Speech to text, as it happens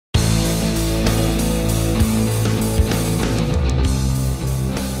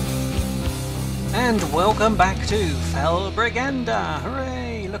And welcome back to Felbriganda!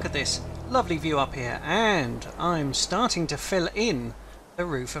 Hooray! Look at this lovely view up here, and I'm starting to fill in the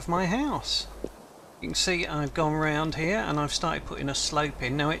roof of my house. You can see I've gone round here and I've started putting a slope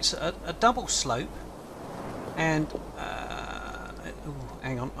in. Now it's a double slope, and ooh,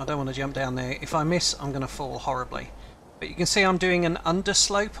 hang on, I don't want to jump down there. If I miss, I'm going to fall horribly. But you can see I'm doing an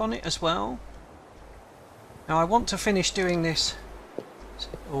underslope on it as well. Now I want to finish doing this.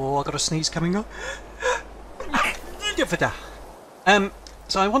 Oh, I got a sneeze coming up.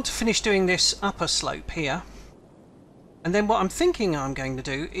 So I want to finish doing this upper slope here, and then what I'm thinking I'm going to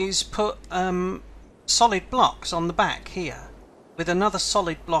do is put solid blocks on the back here, with another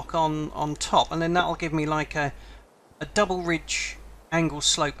solid block on top, and then that'll give me like a double ridge angle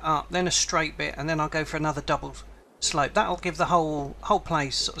slope up, then a straight bit, and then I'll go for another double slope. That'll give the whole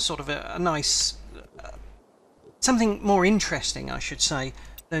place sort of a nice something more interesting, I should say,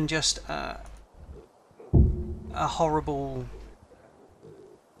 than just a horrible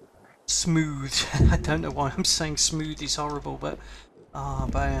smooth. I don't know why I'm saying smooth is horrible, but oh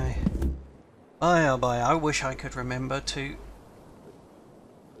boy, I wish I could remember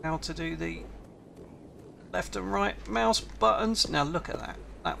how to do the left and right mouse buttons. Now look at that.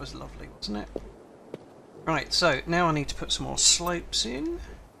 That was lovely, wasn't it? Right, so now I need to put some more slopes in,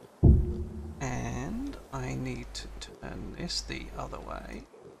 and I need to turn this the other way.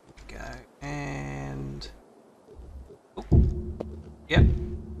 Go and oh, yep,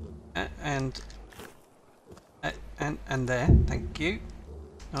 and there. Thank you.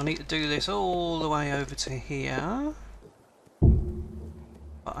 I need to do this all the way over to here,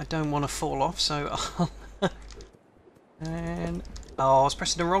 but I don't want to fall off, so I'll and oh, I was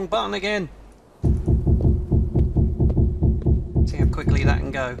pressing the wrong button again. See how quickly that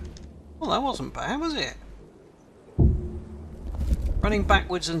can go. Well, that wasn't bad, was it? Running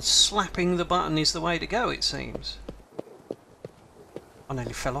backwards and slapping the button is the way to go, it seems. I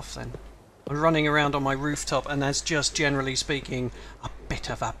nearly fell off then. I'm running around on my rooftop, and that's just, generally speaking, a bit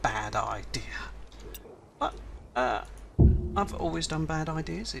of a bad idea. But I've always done bad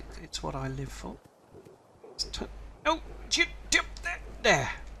ideas. It's what I live for. Oh, there.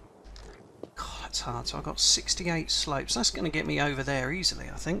 God, that's hard. So I've got 68 slopes. That's going to get me over there easily,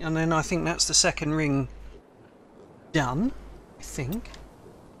 I think. And then I think that's the second ring done. I think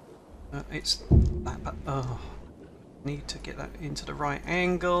it's that, but oh, need to get that into the right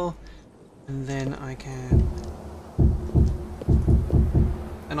angle, and then I can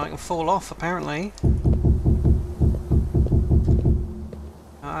fall off apparently.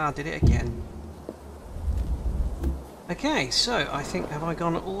 Ah, did it again. Okay, so I think, have I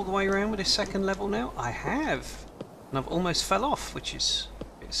gone all the way around with this second level now? I have, and I've almost fell off, which is a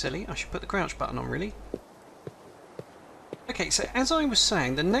bit silly. I should put the crouch button on, really. Okay, so as I was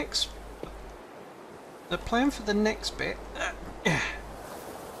saying, the plan for the next bit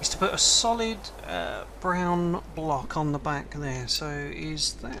is to put a solid brown block on the back there. So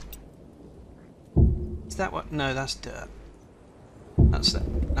is that what? No, that's dirt. That's that.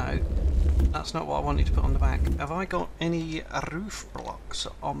 No, that's not what I wanted to put on the back. Have I got any roof blocks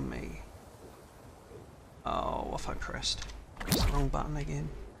on me? Oh, what have I pressed? Pressed the wrong button again.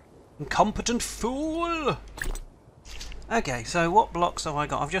 Incompetent fool! Okay, so what blocks have I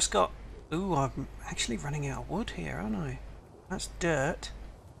got? I've just got... Ooh, I'm actually running out of wood here, aren't I? That's dirt.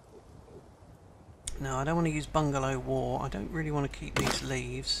 No, I don't want to use bungalow wall. I don't really want to keep these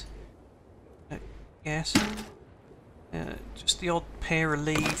leaves. Yes. Just the odd pair of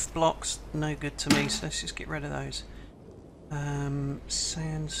leaf blocks, no good to me, so let's just get rid of those.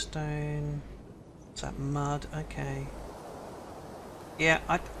 Sandstone... What's that? Mud, okay. Yeah,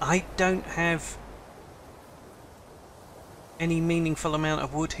 I don't have any meaningful amount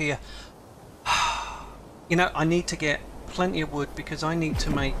of wood here. You know, I need to get plenty of wood because I need to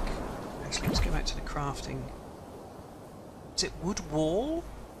make... Actually, let's go back to the crafting. Is it wood wall?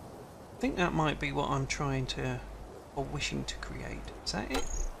 I think that might be what I'm trying to, or wishing to create. Is that it?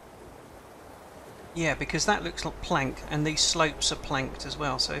 Yeah, because that looks like plank, and these slopes are planked as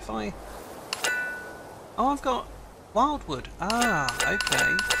well. So if I... Oh, I've got wildwood. Ah,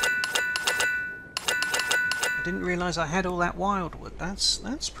 okay. I didn't realise I had all that wildwood.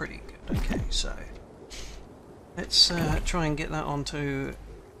 That's pretty good. Okay, so let's try and get that onto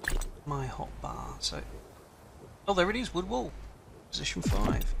my hotbar. So, oh, there it is, wood wall, position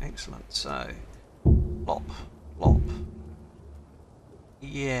 5. Excellent. So, plop, plop.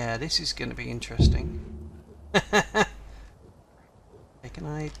 Yeah, this is going to be interesting. Can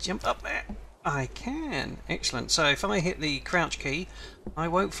I jump up there? I can. Excellent. So if I hit the crouch key, I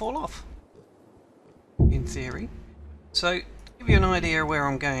won't fall off, in theory. So to give you an idea of where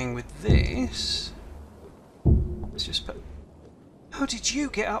I'm going with this, Let's just put... How did you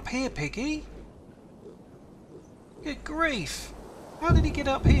get up here, Piggy? Good grief. How did he get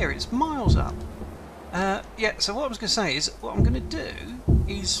up here? It's miles up. Yeah, so what I was going to say is, what I'm going to do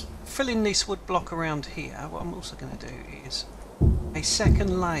is fill in this wood block around here. What I'm also going to do is a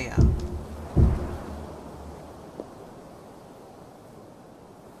second layer.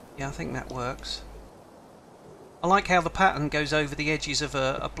 Yeah, I think that works. I like how the pattern goes over the edges of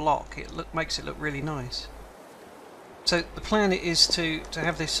a block. It makes it look really nice. So the plan is to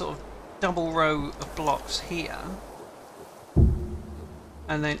have this sort of double row of blocks here.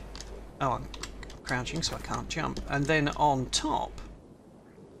 And then... Oh, I'm crouching so I can't jump. And then on top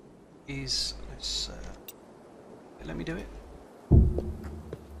is... let me do it.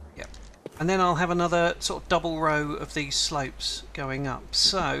 Yep. And then I'll have another sort of double row of these slopes going up.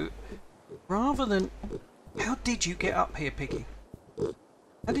 So, rather than... How did you get up here, Piggy?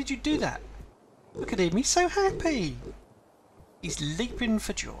 How did you do that? Look at him, he's so happy! He's leaping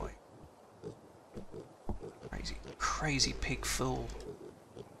for joy. Crazy, crazy pig fool.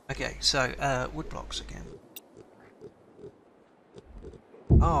 Okay, so, wood blocks again.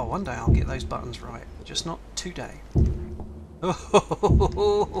 Oh, one day I'll get those buttons right. Just not today.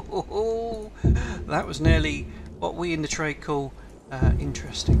 Oh, that was nearly what we in the trade call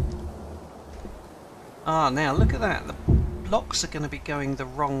interesting. Ah, now look at that. The blocks are going to be going the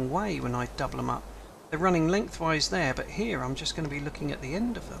wrong way when I double them up. They're running lengthwise there, but here I'm just going to be looking at the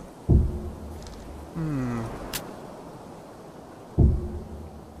end of them.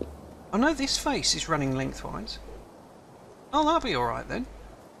 Oh no, this face is running lengthwise. Oh, that'll be alright then.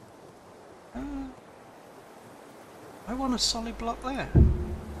 I want a solid block there.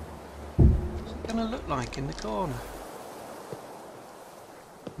 What's it going to look like in the corner?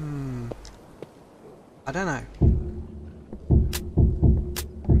 I don't know.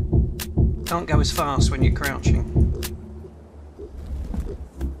 Can't go as fast when you're crouching.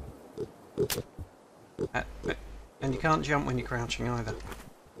 And you can't jump when you're crouching either.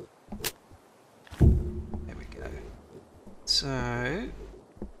 There we go. So...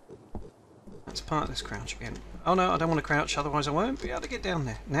 That's part of this crouch again. Oh no, I don't want to crouch, otherwise I won't be able to get down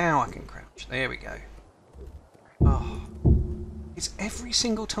there. Now I can crouch. There we go. Oh. It's every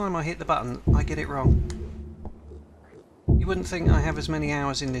single time I hit the button, I get it wrong. You wouldn't think I have as many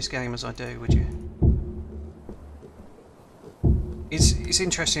hours in this game as I do, would you? It's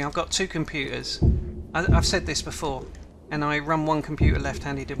interesting, I've got two computers. I've said this before, and I run one computer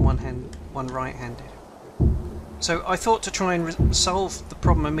left-handed and one right-handed. So I thought to try and solve the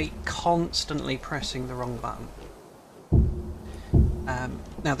problem of me constantly pressing the wrong button.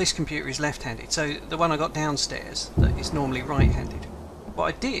 Now this computer is left-handed, so the one I got downstairs that is normally right-handed. What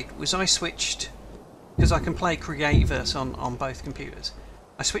I did was I switched, because I can play Creativerse on both computers,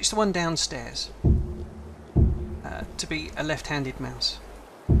 I switched the one downstairs to be a left-handed mouse,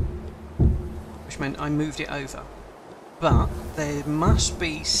 which meant I moved it over. But there must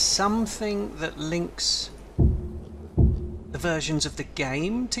be something that links the versions of the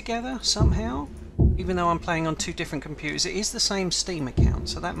game together somehow, even though I'm playing on two different computers. It is the same Steam account,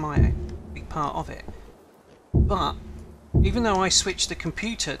 so that might be part of it. But even though I switched the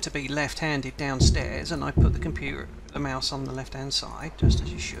computer to be left-handed downstairs and I put the mouse on the left-hand side, just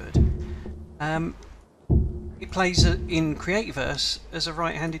as you should, it plays in Creativerse as a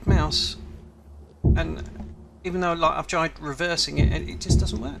right-handed mouse, and even though I've tried reversing it, it just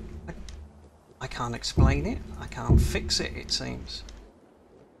doesn't work. I can't explain it, I can't fix it, it seems.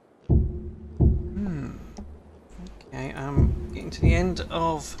 Okay, I'm getting to the end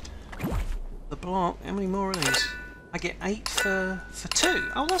of the block. How many more of these? I get 8 for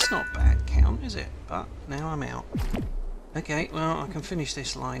 2. Oh, that's not a bad count, is it? But now I'm out. Okay, well, I can finish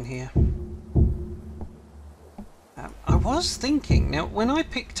this line here. I was thinking, now when I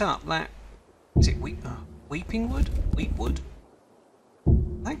picked up that, is it weeping wood? Weep wood?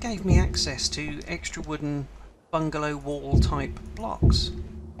 That gave me access to extra wooden bungalow wall type blocks.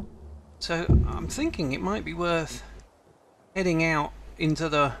 So I'm thinking it might be worth heading out into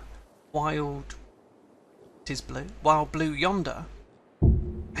the wild blue yonder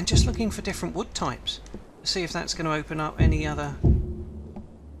and just looking for different wood types to see if that's going to open up any other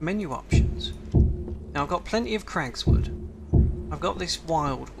menu options. Now I've got plenty of cragswood. I've got this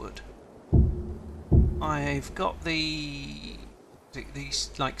wildwood. I've got these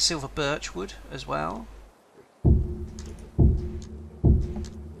like silver birchwood as well.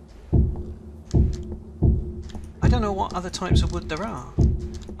 I don't know what other types of wood there are.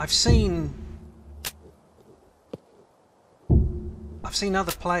 I've seen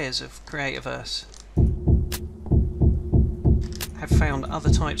other players of Creativerse have found other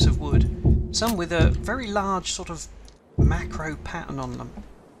types of wood Some with a very large sort of macro pattern on them.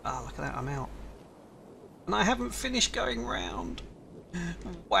 Ah, look at that, I'm out. And I haven't finished going round.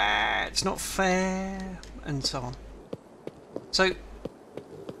 Wow, it's not fair, and so on. So,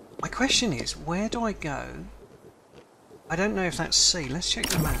 my question is, where do I go? I don't know if that's C. Let's check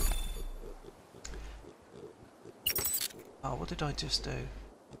the map. Oh, what did I just do?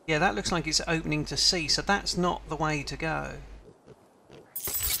 Yeah, that looks like it's opening to C, so that's not the way to go.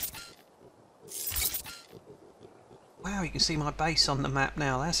 Wow, you can see my base on the map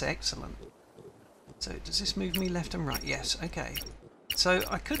now. That's excellent. So, does this move me left and right? Yes, okay. So,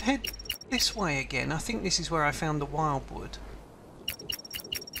 I could head this way again. I think this is where I found the wildwood.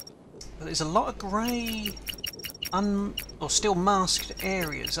 But there's a lot of grey, or still masked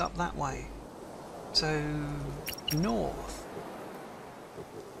areas up that way. So, north.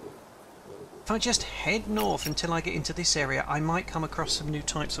 If I just head north until I get into this area, I might come across some new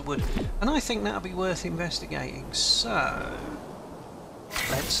types of wood. And I think that'll be worth investigating. So,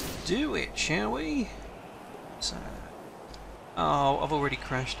 let's do it, shall we? So, oh, I've already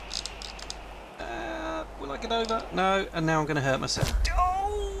crashed. Will I get over? No, and now I'm going to hurt myself.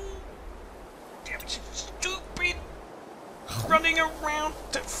 Oh! Damn stupid! Running around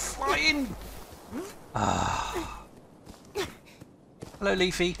to flying! Ah. Hello,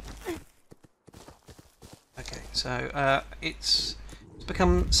 Leafy. Okay, so it's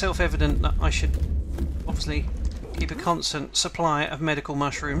become self-evident that I should obviously keep a constant supply of medical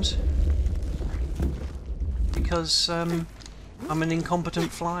mushrooms because I'm an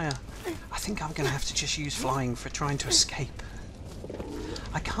incompetent flyer. I think I'm going to have to just use flying for trying to escape.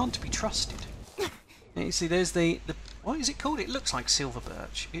 I can't be trusted. Now, you see, there's the what is it called? It looks like silver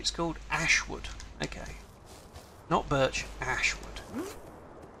birch. It's called ashwood. Okay, not birch, ashwood.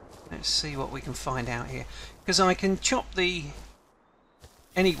 Let's see what we can find out here. Because I can chop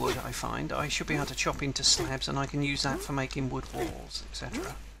any wood I find, I should be able to chop into slabs, and I can use that for making wood walls,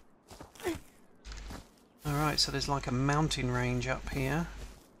 etc. Alright, so there's like a mountain range up here.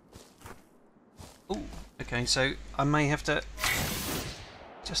 Ooh, okay, so I may have to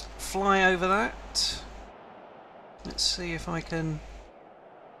just fly over that. Let's see if I can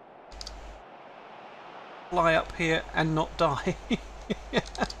fly up here and not die.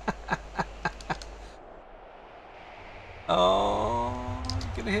 Oh,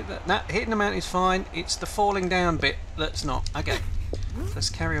 you're gonna hit that. Nah, hitting the mountain is fine. It's the falling down bit that's not. Okay, let's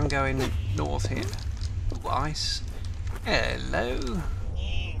carry on going north here. Ooh, ice. Hello.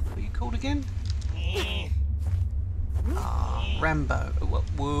 What are you called again? Ah, Rambo.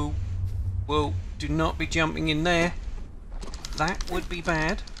 Whoa, whoa! Do not be jumping in there. That would be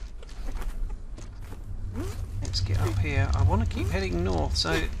bad. Let's get up here. I want to keep heading north,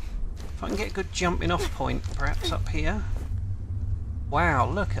 so if I can get a good jumping off point, perhaps up here. Wow,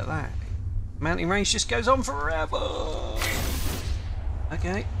 look at that. Mountain range just goes on forever.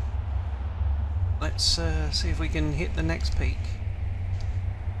 Okay. Let's see if we can hit the next peak.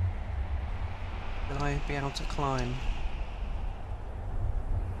 Will I be able to climb?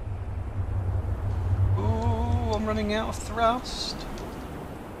 Oh, I'm running out of thrust.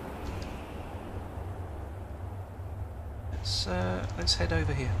 Let's head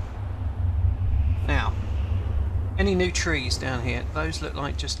over here. Now, any new trees down here? Those look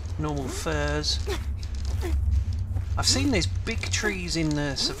like just normal firs. I've seen there's big trees in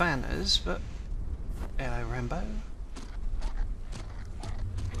the savannas, but hello, Rambo.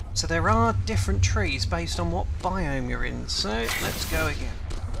 So there are different trees based on what biome you're in. So let's go again.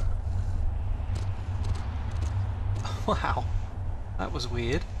 Wow, that was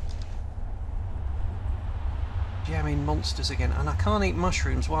weird. Jamming monsters again, and I can't eat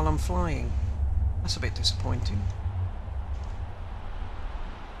mushrooms while I'm flying. That's a bit disappointing.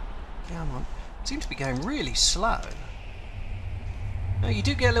 Come on. It seems to be going really slow. No, you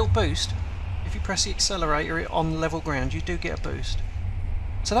do get a little boost. If you press the accelerator on level ground, you do get a boost.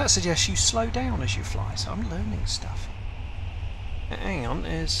 So that suggests you slow down as you fly, so I'm learning stuff. Now, hang on,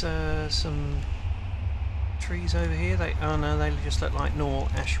 there's some trees over here. Oh no, they just look like normal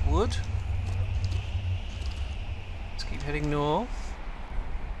ash wood. Let's keep heading north.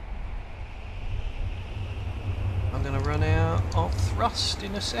 I'm going to run out of thrust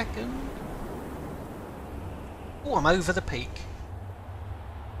in a second. Oh, I'm over the peak.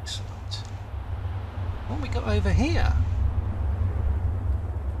 Excellent. What have we got over here?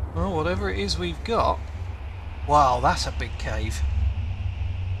 Well, whatever it is we've got. Wow, that's a big cave.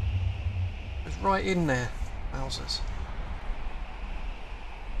 It's right in there. Wowzers.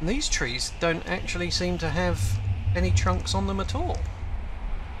 And these trees don't actually seem to have any trunks on them at all.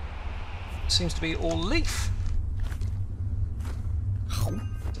 It seems to be all leaf.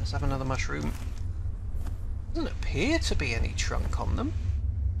 Let's have another mushroom. Doesn't appear to be any trunk on them.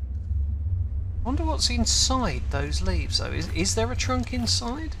 Wonder what's inside those leaves though. Is there a trunk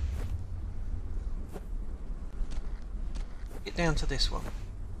inside? Get down to this one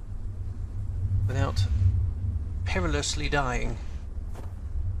without perilously dying.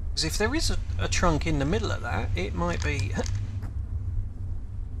 Because if there is a trunk in the middle of that, it might be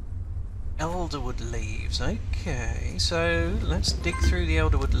elderwood leaves. Okay, so let's dig through the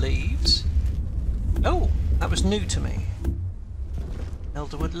elderwood leaves. Oh, that was new to me.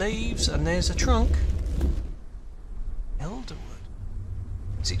 Elderwood leaves, and there's a trunk. Elderwood.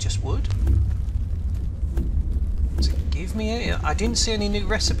 Is it just wood? Does it give me any? I didn't see any new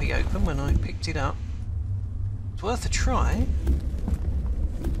recipe open when I picked it up. It's worth a try.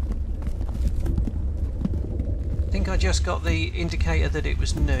 I think I just got the indicator that it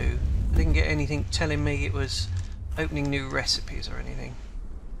was new. I didn't get anything telling me it was opening new recipes or anything.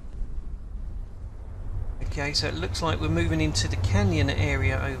 Okay, so it looks like we're moving into the canyon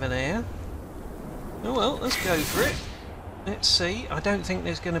area over there. Oh well, let's go for it. Let's see. I don't think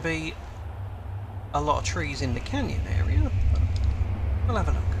there's going to be a lot of trees in the canyon area, but we'll have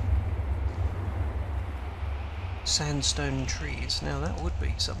a look. Sandstone trees. Now that would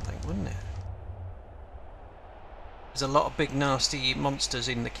be something, wouldn't it? There's a lot of big nasty monsters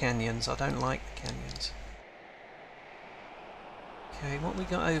in the canyons. I don't like the canyons. Okay, what we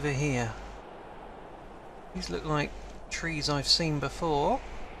got over here? These look like trees I've seen before.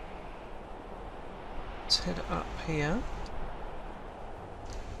 Let's head up here.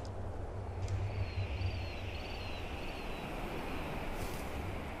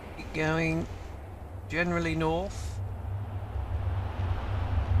 Keep going generally north.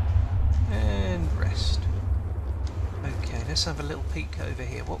 And rest. Okay, let's have a little peek over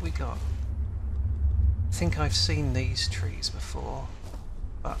here. What we got? I think I've seen these trees before,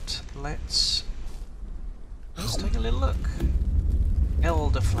 but let's take a little look.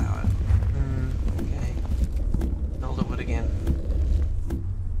 Elderflower. Okay. Elderwood again.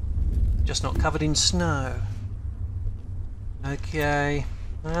 Just not covered in snow. Okay.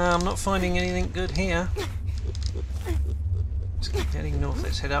 I'm not finding anything good here. Let's keep heading north.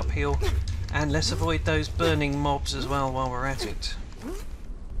 Let's head uphill. And let's avoid those burning mobs as well while we're at it.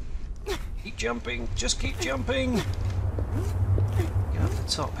 Keep jumping. Just keep jumping. Get up the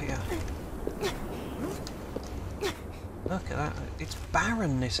top here. Look at that. It's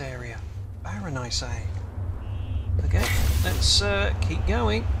barren, this area. Barren, I say. Okay, let's keep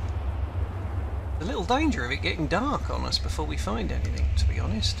going. A little danger of it getting dark on us before we find anything, to be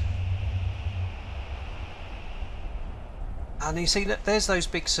honest. And you see that there's those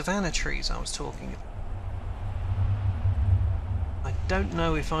big savanna trees I was talking about. I don't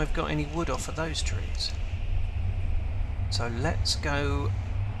know if I've got any wood off of those trees. So let's go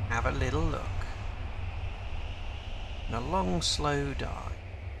have a little look. And a long, slow dive.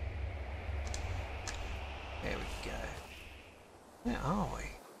 There we go. Where are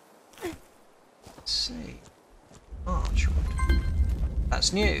we? Let's see. Archwood.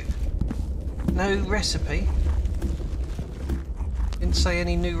 That's new. No recipe. Didn't say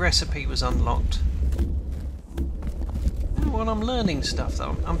any new recipe was unlocked. Well, I'm learning stuff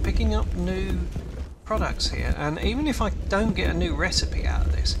though. I'm picking up new products here, and even if I don't get a new recipe out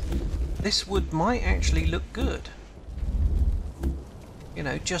of this, this wood might actually look good. You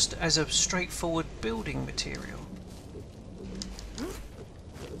know, just as a straightforward building material.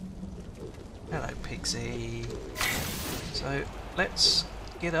 Hello, Pixie. So, let's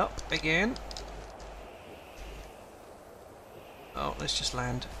get up again. Oh, let's just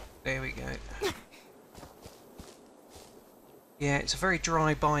land. There we go. Yeah, it's a very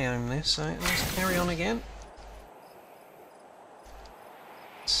dry biome this, so let's carry on again.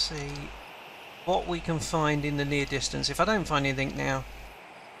 Let's see what we can find in the near distance. If I don't find anything now,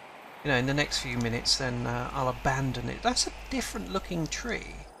 you know, in the next few minutes, then I'll abandon it. That's a different looking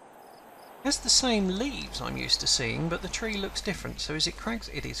tree. It has the same leaves I'm used to seeing, but the tree looks different. So is it Crags?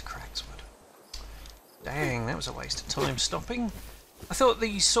 It is Cragswood. Dang, that was a waste of time stopping. I thought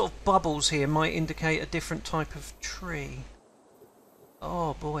these sort of bubbles here might indicate a different type of tree.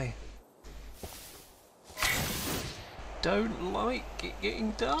 Oh boy. Don't like it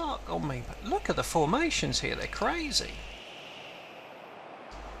getting dark on me, but look at the formations here, they're crazy.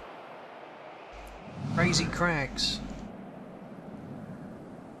 Crazy crags.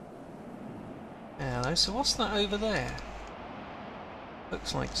 Hello, so what's that over there?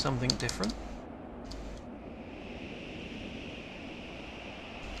 Looks like something different.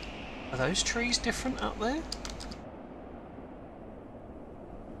 Are those trees different up there?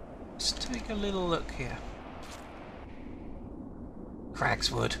 Let's take a little look here.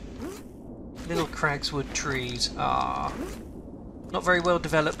 Cragswood. Little Cragswood trees. Ah. Not very well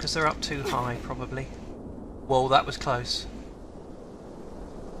developed because they're up too high, probably. Whoa, that was close.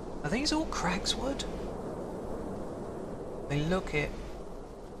 Are these all Cragswood? They look it.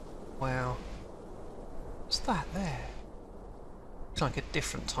 Wow. What's that there? Looks like a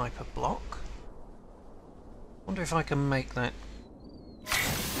different type of block. Wonder if I can make that.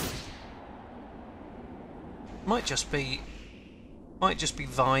 Might just be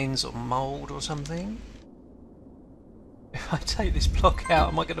vines or mould or something. If I take this block out,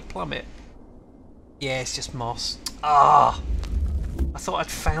 am I going to plummet? Yeah, it's just moss. Ah! I thought I'd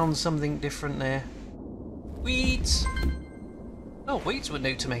found something different there. Weeds! Oh, weeds were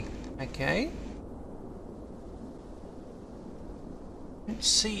new to me. Okay. Don't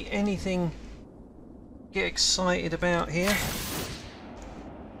see anything to get excited about here.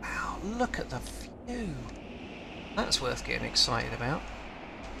 Wow, look at the view. That's worth getting excited about.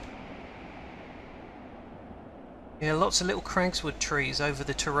 Yeah, lots of little cragswood trees over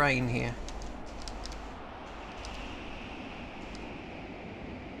the terrain here.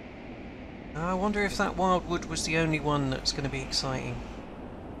 I wonder if that wildwood was the only one that's going to be exciting.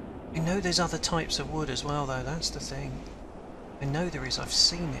 I know there's other types of wood as well though, that's the thing. I know there is, I've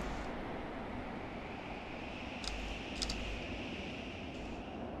seen it.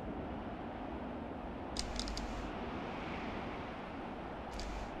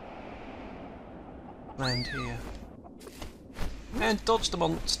 Land here. And dodge the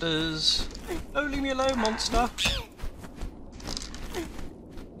monsters! Oh, leave me alone, monster!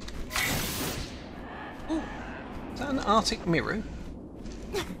 Ooh, is that an Arctic mirror?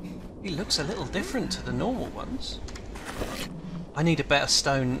 He looks a little different to the normal ones. I need a better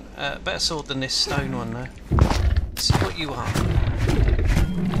stone, better sword than this stone one though. This is what you are.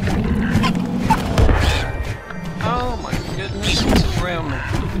 Oh my goodness, it's all around me.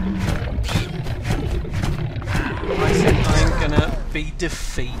 I think I'm gonna be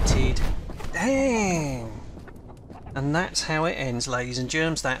defeated. Dang! And that's how it ends, ladies and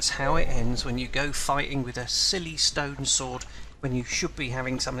germs. That's how it ends when you go fighting with a silly stone sword when you should be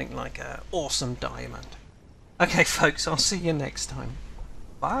having something like an awesome diamond. Okay folks, I'll see you next time.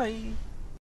 Bye!